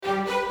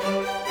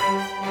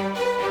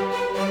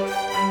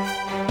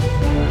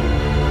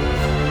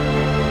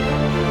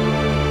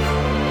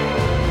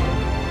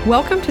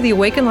Welcome to the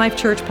Awaken Life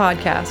Church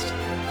podcast.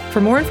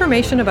 For more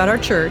information about our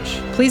church,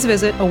 please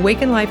visit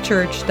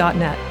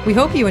awakenlifechurch.net. We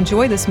hope you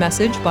enjoy this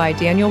message by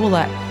Daniel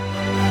Willett.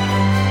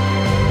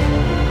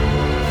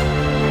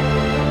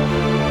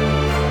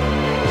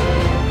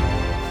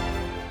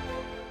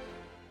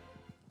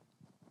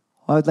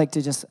 I would like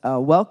to just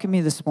welcome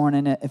you this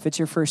morning. If it's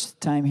your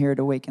first time here at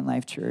Awaken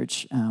Life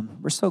Church,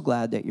 we're so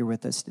glad that you're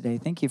with us today.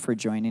 Thank you for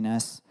joining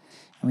us,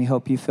 and we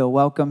hope you feel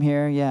welcome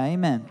here. Yeah,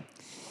 amen.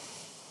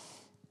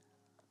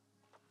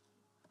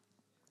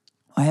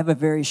 I have a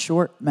very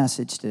short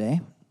message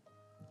today.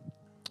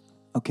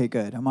 Okay,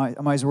 good. I'm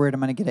always worried I'm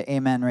going to get an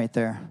amen right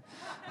there.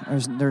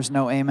 There's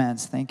no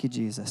amens. Thank you,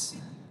 Jesus.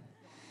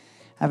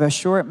 I have a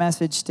short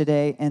message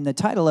today, and the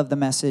title of the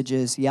message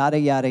is Yada,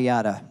 Yada,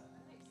 Yada.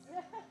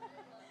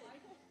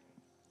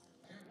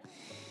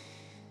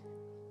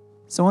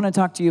 So I want to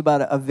talk to you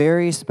about a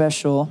very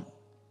special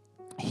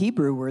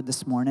Hebrew word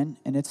this morning,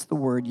 and it's the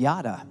word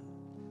yada.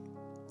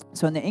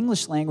 So in the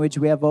English language,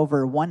 we have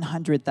over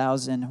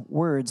 100,000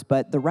 words,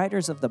 but the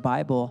writers of the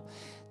Bible,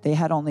 they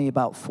had only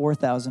about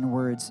 4,000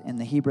 words in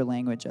the Hebrew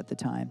language at the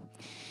time.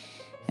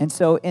 And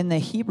so in the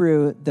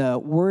Hebrew, the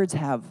words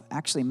have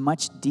actually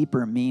much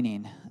deeper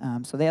meaning.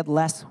 So they had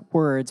less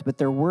words, but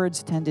their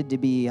words tended to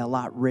be a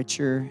lot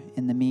richer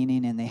in the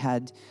meaning, and they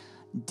had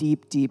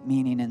deep, deep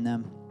meaning in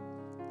them.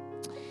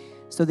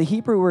 So the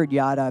Hebrew word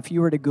yada, if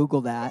you were to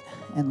Google that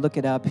and look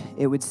it up,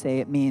 it would say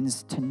it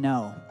means to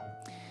know.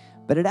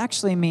 But it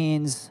actually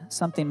means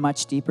something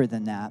much deeper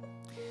than that.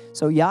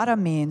 So yada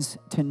means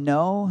to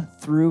know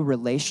through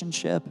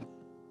relationship,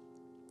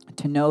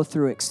 to know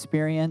through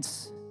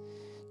experience,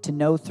 to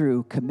know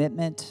through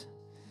commitment,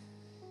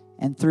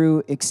 and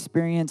through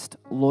experienced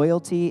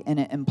loyalty, and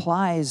it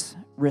implies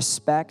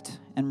respect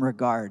and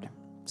regard.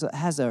 So it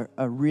has a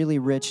really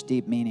rich,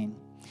 deep meaning.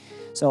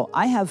 So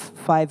I have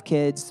 5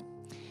 kids,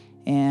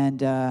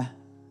 and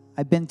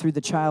I've been through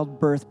the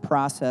childbirth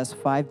process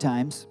 5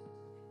 times.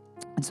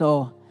 And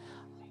so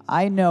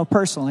I know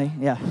personally,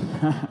 yeah.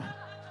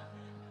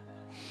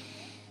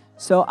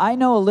 So I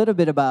know a little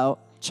bit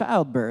about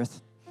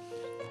childbirth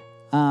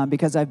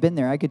because I've been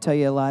there. I could tell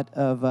you a lot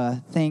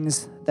of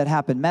things that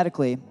happen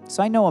medically.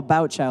 So I know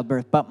about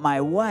childbirth, but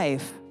my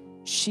wife,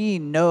 she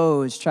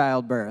knows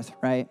childbirth,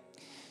 right?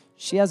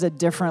 She has a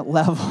different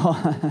level.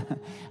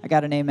 I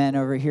got an amen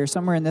over here,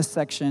 somewhere in this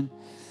section.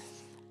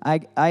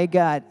 I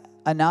got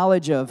a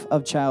knowledge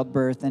of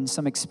childbirth and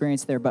some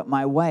experience there, but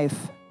my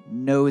wife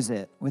knows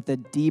it with a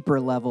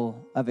deeper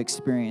level of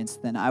experience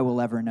than I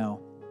will ever know.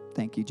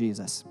 Thank you,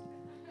 Jesus.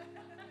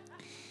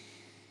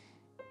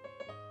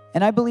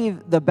 And I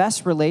believe the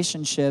best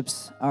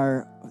relationships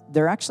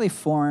they're actually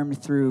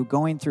formed through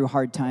going through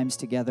hard times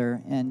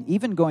together and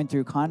even going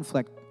through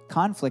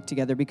conflict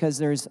together, because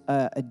there's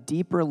a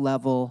deeper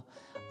level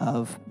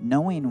of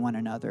knowing one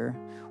another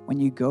when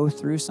you go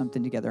through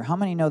something together. How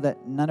many know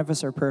that none of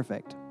us are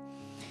perfect?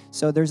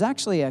 So there's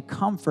actually a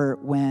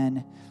comfort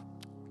when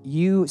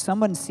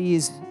someone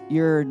sees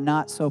your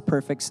not so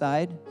perfect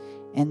side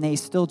and they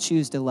still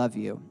choose to love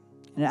you.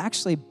 And it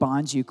actually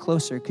bonds you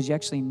closer because you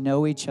actually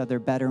know each other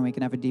better, and we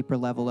can have a deeper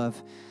level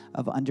of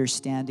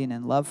understanding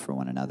and love for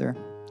one another.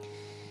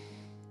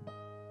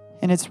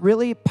 And it's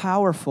really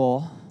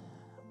powerful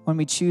when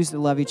we choose to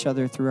love each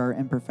other through our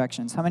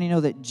imperfections. How many know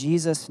that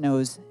Jesus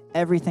knows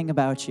everything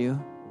about you?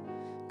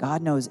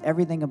 God knows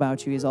everything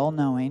about you. He's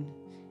all-knowing,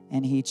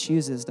 and he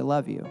chooses to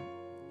love you.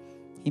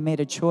 He made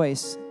a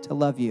choice to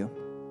love you.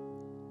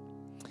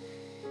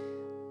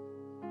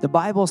 The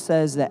Bible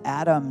says that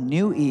Adam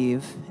knew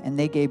Eve, and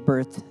they gave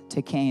birth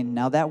to Cain.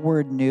 Now that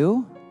word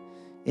knew,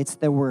 it's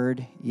the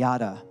word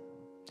yada.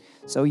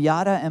 So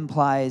yada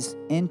implies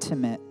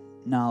intimate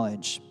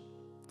knowledge.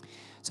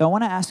 So I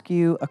want to ask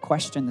you a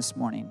question this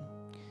morning.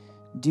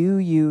 Do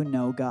you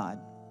know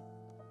God?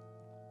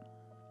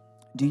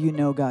 Do you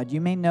know God? You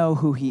may know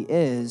who he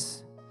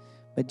is,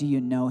 but do you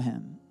know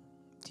him?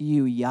 Do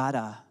you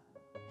yada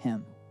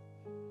him?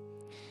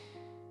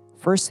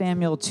 1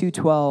 Samuel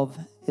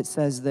 2:12, it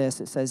says this.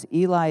 It says,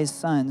 Eli's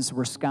sons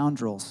were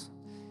scoundrels,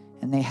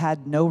 and they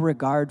had no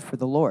regard for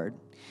the Lord.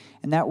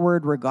 And that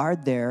word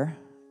regard there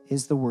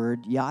is the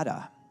word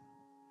yada.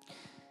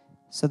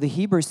 So the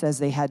Hebrew says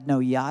they had no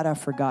yada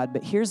for God.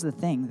 But here's the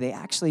thing. They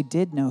actually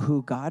did know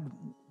who God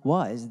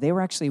was. They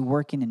were actually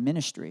working in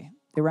ministry.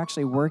 They were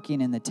actually working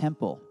in the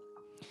temple.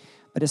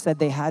 But it said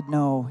they had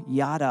no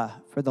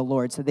yada for the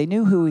Lord. So they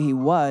knew who he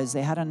was.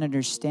 They had an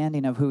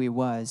understanding of who he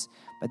was,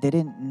 but they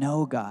didn't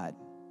know God.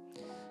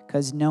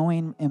 Because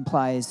knowing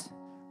implies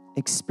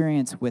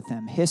experience with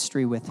him,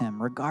 history with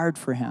him, regard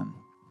for him.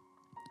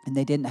 And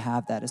they didn't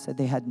have that. It said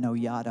they had no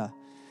yada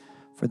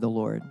for the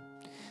Lord.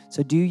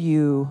 So do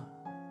you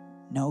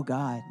know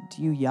God?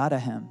 Do you yada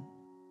him?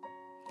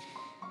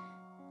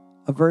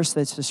 A verse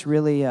that's just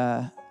really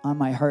on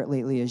my heart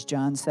lately is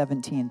John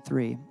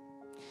 17:3.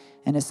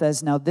 And it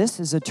says, now this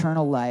is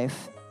eternal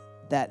life,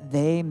 that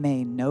they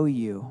may know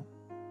you,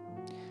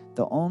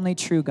 the only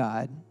true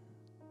God,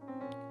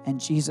 and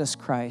Jesus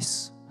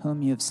Christ,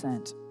 whom you have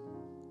sent.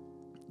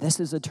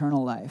 This is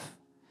eternal life,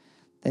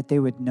 that they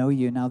would know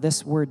you. Now,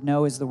 this word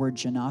know is the word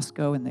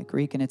ginosko in the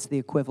Greek, and it's the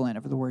equivalent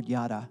of the word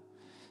yada.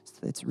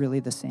 So it's really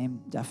the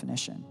same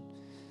definition.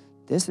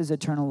 This is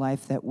eternal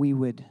life, that we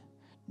would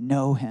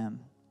know him,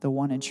 the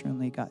one and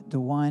truly God, the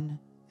one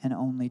and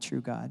only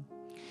true God.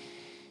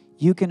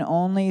 You can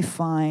only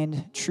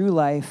find true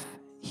life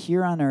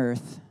here on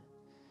earth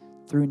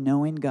through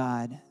knowing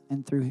God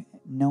and through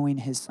knowing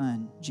his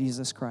Son,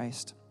 Jesus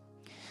Christ.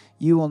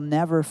 You will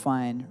never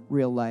find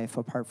real life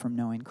apart from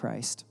knowing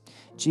Christ.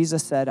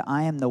 Jesus said,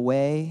 I am the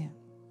way,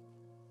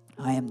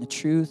 I am the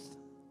truth,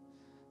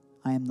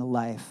 I am the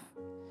life.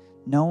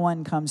 No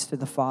one comes to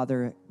the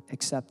Father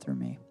except through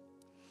me.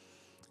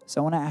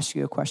 So I want to ask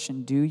you a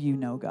question. Do you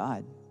know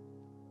God?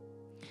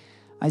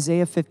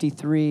 Isaiah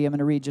 53, I'm going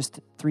to read just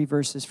 3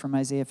 verses from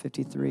Isaiah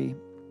 53.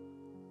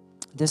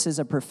 This is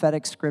a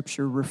prophetic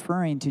scripture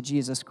referring to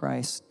Jesus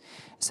Christ.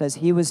 It says,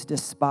 he was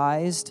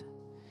despised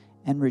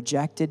and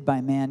rejected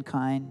by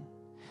mankind,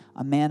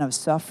 a man of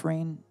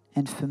suffering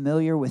and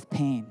familiar with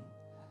pain.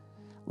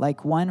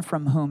 Like one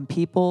from whom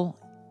people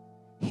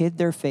hid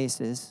their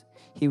faces,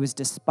 he was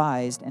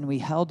despised, and we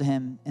held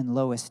him in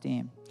low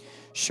esteem.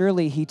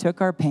 Surely he took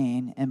our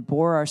pain and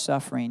bore our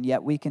suffering,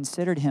 yet we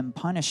considered him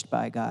punished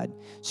by God,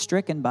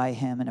 stricken by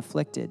him and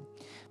afflicted.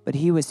 But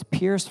he was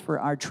pierced for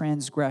our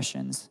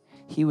transgressions,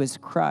 he was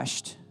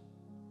crushed.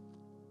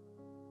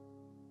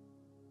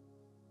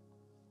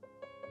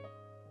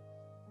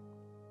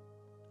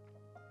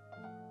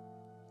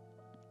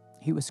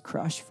 He was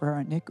crushed for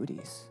our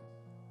iniquities.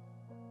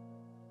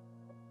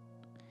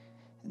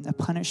 And the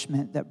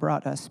punishment that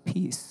brought us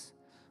peace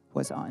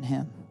was on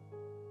him.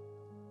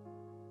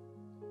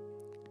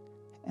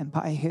 And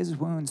by his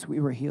wounds we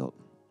were healed.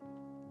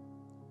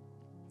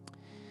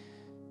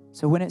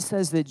 So when it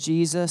says that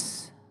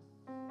Jesus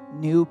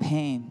knew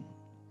pain,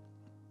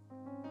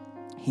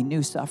 he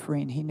knew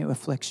suffering, he knew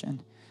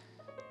affliction,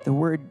 the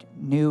word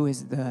knew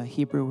is the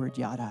Hebrew word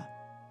yada.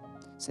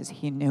 It says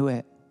he knew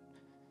it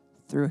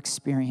through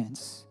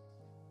experience.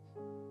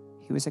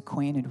 He was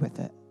acquainted with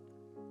it.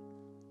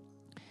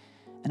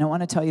 And I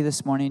want to tell you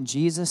this morning,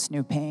 Jesus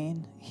knew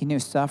pain, he knew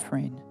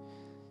suffering,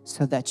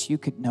 so that you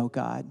could know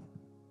God.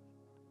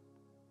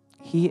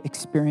 He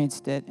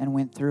experienced it and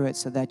went through it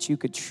so that you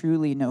could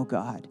truly know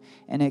God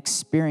and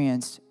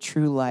experience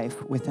true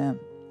life with him.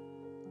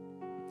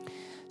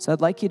 So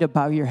I'd like you to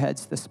bow your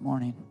heads this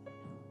morning.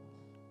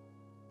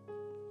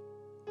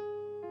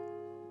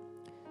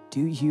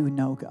 Do you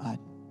know God?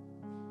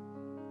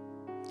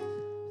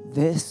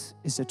 This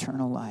is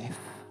eternal life,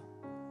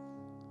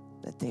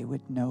 that they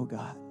would know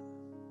God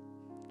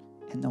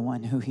and the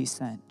one who he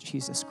sent,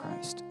 Jesus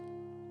Christ.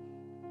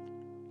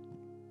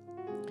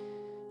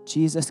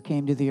 Jesus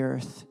came to the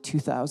earth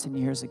 2,000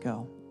 years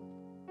ago.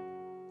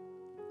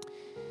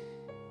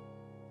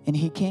 And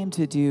he came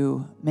to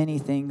do many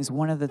things.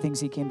 One of the things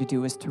he came to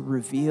do was to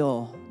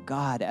reveal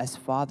God as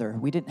Father.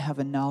 We didn't have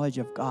a knowledge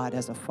of God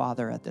as a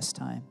Father at this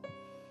time.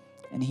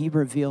 And he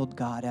revealed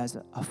God as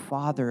a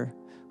Father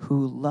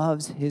who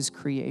loves his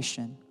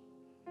creation.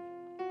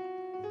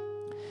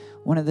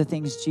 One of the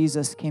things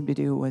Jesus came to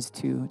do was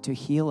to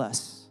heal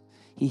us.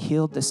 He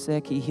healed the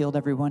sick. He healed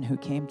everyone who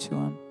came to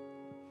him.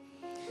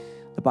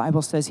 The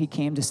Bible says he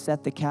came to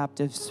set the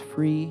captives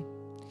free.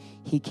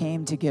 He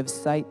came to give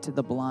sight to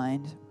the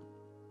blind.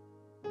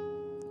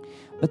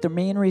 But the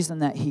main reason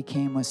that he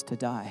came was to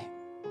die.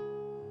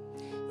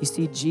 You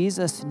see,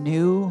 Jesus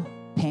knew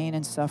pain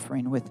and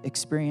suffering with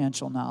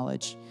experiential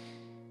knowledge.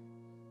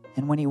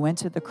 And when he went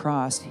to the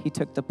cross, he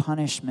took the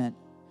punishment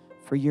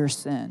for your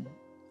sin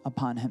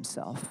upon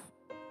himself.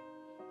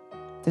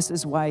 This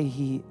is why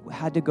he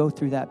had to go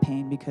through that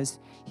pain, because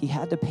he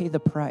had to pay the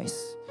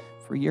price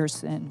for your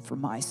sin, for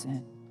my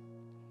sin.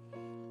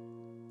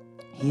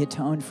 He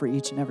atoned for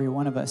each and every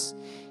one of us.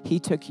 He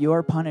took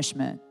your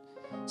punishment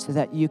so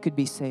that you could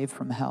be saved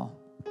from hell.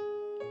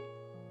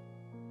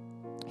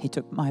 He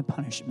took my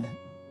punishment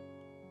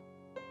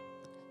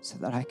so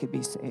that I could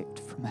be saved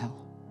from hell.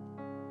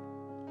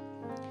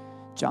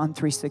 John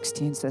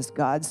 3:16 says,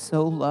 God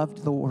so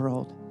loved the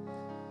world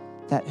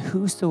that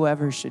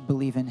whosoever should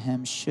believe in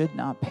him should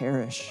not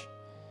perish,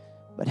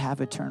 but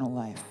have eternal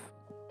life.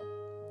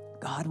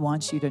 God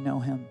wants you to know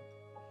him.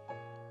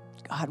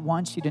 God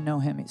wants you to know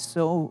him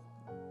so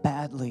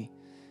badly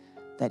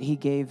that he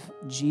gave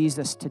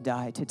Jesus to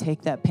die, to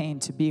take that pain,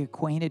 to be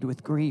acquainted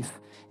with grief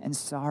and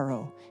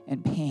sorrow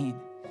and pain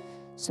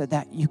so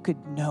that you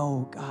could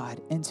know God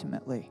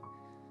intimately.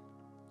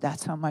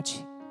 That's how much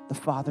the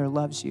Father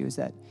loves you, is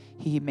that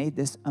he made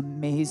this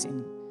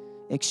amazing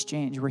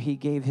exchange where he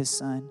gave his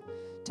son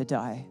to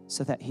die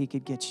so that he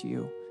could get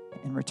you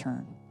in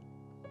return.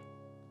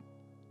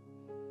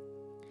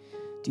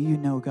 Do you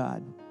know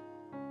God?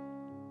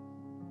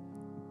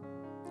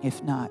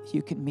 If not,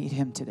 you can meet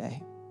him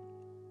today.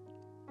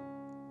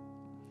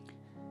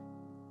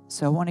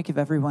 So I want to give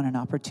everyone an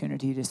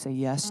opportunity to say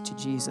yes to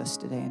Jesus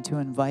today and to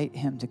invite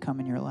him to come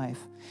in your life.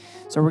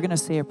 So we're going to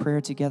say a prayer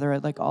together.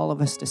 I'd like all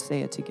of us to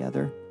say it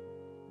together.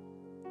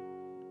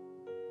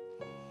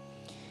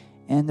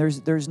 And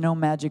there's no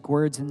magic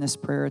words in this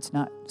prayer. It's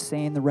not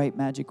saying the right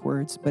magic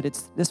words, but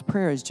this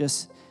prayer is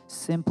just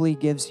simply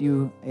gives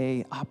you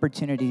a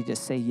opportunity to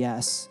say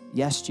yes.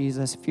 Yes,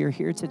 Jesus. If you're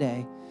here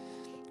today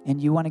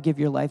and you want to give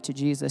your life to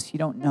Jesus, you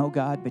don't know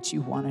God, but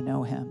you want to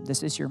know him,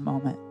 this is your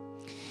moment.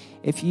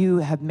 If you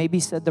have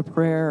maybe said the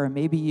prayer, or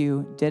maybe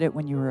you did it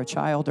when you were a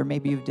child, or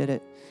maybe you did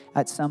it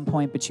at some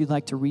point, but you'd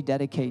like to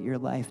rededicate your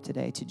life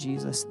today to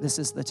Jesus, this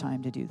is the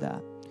time to do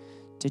that.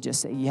 To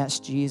just say, yes,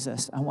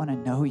 Jesus, I want to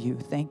know you.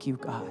 Thank you,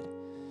 God,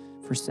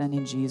 for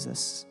sending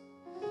Jesus.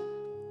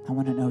 I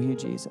want to know you,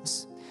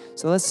 Jesus.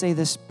 So let's say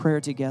this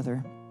prayer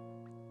together.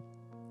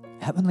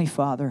 Heavenly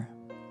Father,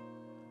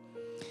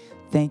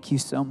 thank you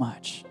so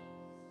much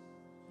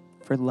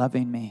for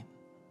loving me.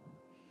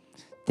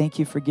 Thank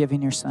you for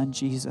giving your son,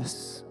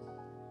 Jesus,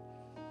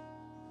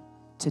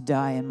 to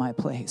die in my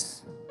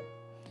place,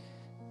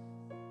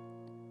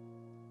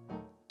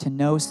 to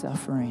know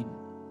suffering,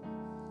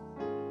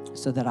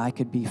 so that I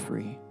could be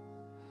free,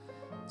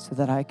 so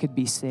that I could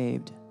be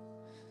saved,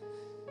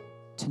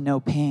 to know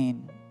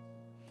pain,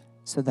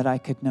 so that I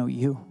could know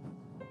you.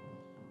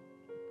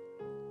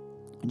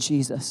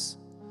 Jesus,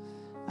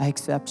 I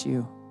accept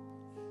you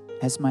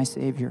as my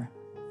Savior.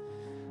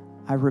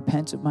 I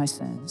repent of my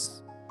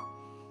sins.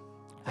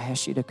 I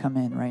ask you to come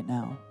in right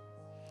now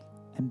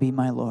and be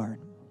my Lord.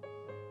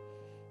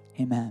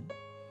 Amen.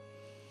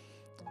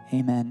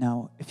 Amen.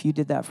 Now, if you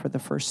did that for the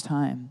first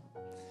time,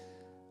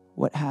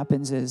 what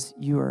happens is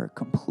you are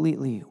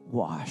completely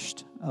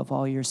washed of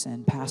all your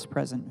sin, past,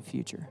 present, and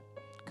future.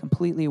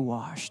 Completely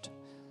washed.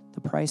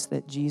 The price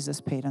that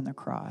Jesus paid on the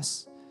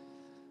cross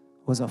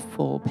was a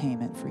full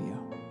payment for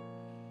you.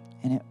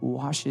 And it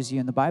washes you.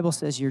 And the Bible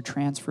says you're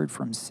transferred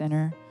from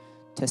sinner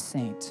to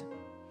saint.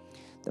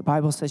 The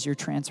Bible says you're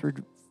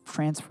transferred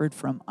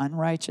from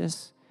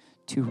unrighteous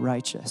to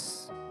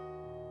righteous.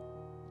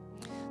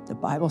 The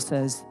Bible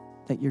says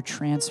that you're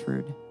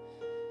transferred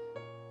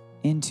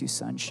into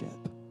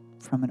sonship,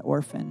 from an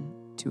orphan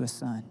to a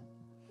son.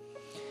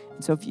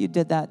 And so if you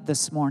did that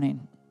this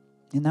morning,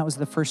 and that was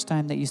the first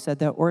time that you said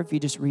that, or if you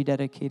just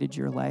rededicated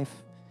your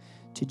life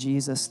to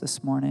Jesus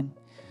this morning,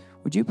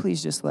 would you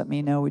please just let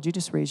me know? Would you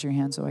just raise your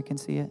hand so I can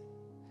see it?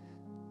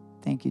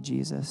 Thank you,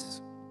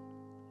 Jesus.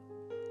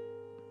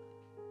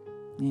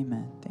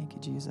 Amen. Thank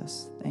you,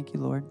 Jesus. Thank you,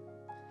 Lord.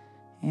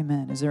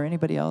 Amen. Is there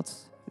anybody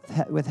else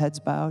with heads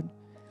bowed?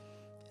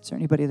 Is there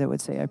anybody that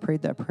would say, I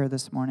prayed that prayer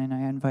this morning,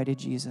 I invited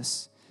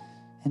Jesus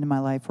into my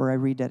life, or I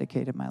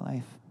rededicated my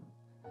life?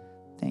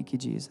 Thank you,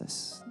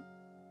 Jesus.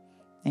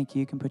 Thank you.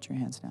 You can put your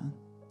hands down.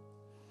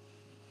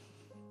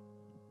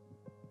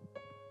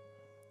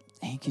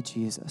 Thank you,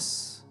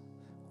 Jesus.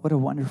 What a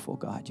wonderful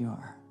God you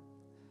are,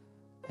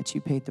 that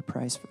you paid the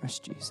price for us,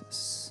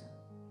 Jesus.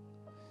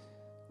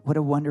 What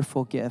a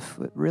wonderful gift.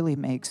 It really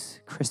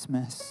makes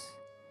Christmas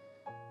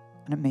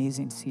an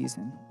amazing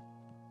season,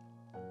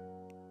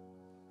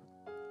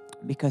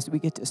 because we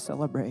get to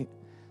celebrate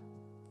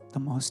the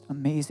most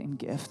amazing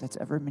gift that's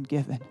ever been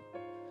given.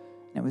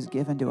 And it was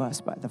given to us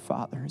by the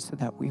Father so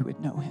that we would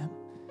know him.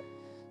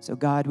 So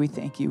God, we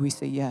thank you. We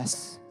say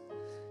yes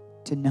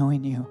to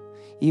knowing you.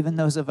 Even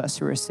those of us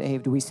who are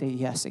saved, we say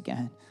yes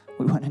again.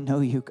 We want to know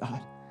you, God.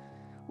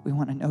 We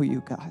want to know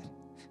you, God.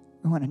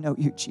 We want to know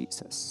you,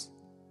 Jesus.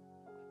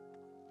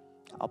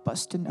 Help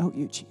us to know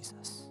you,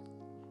 Jesus.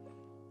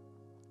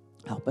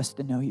 Help us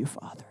to know you,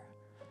 Father.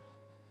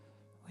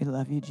 We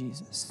love you,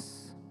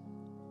 Jesus.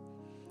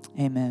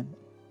 Amen.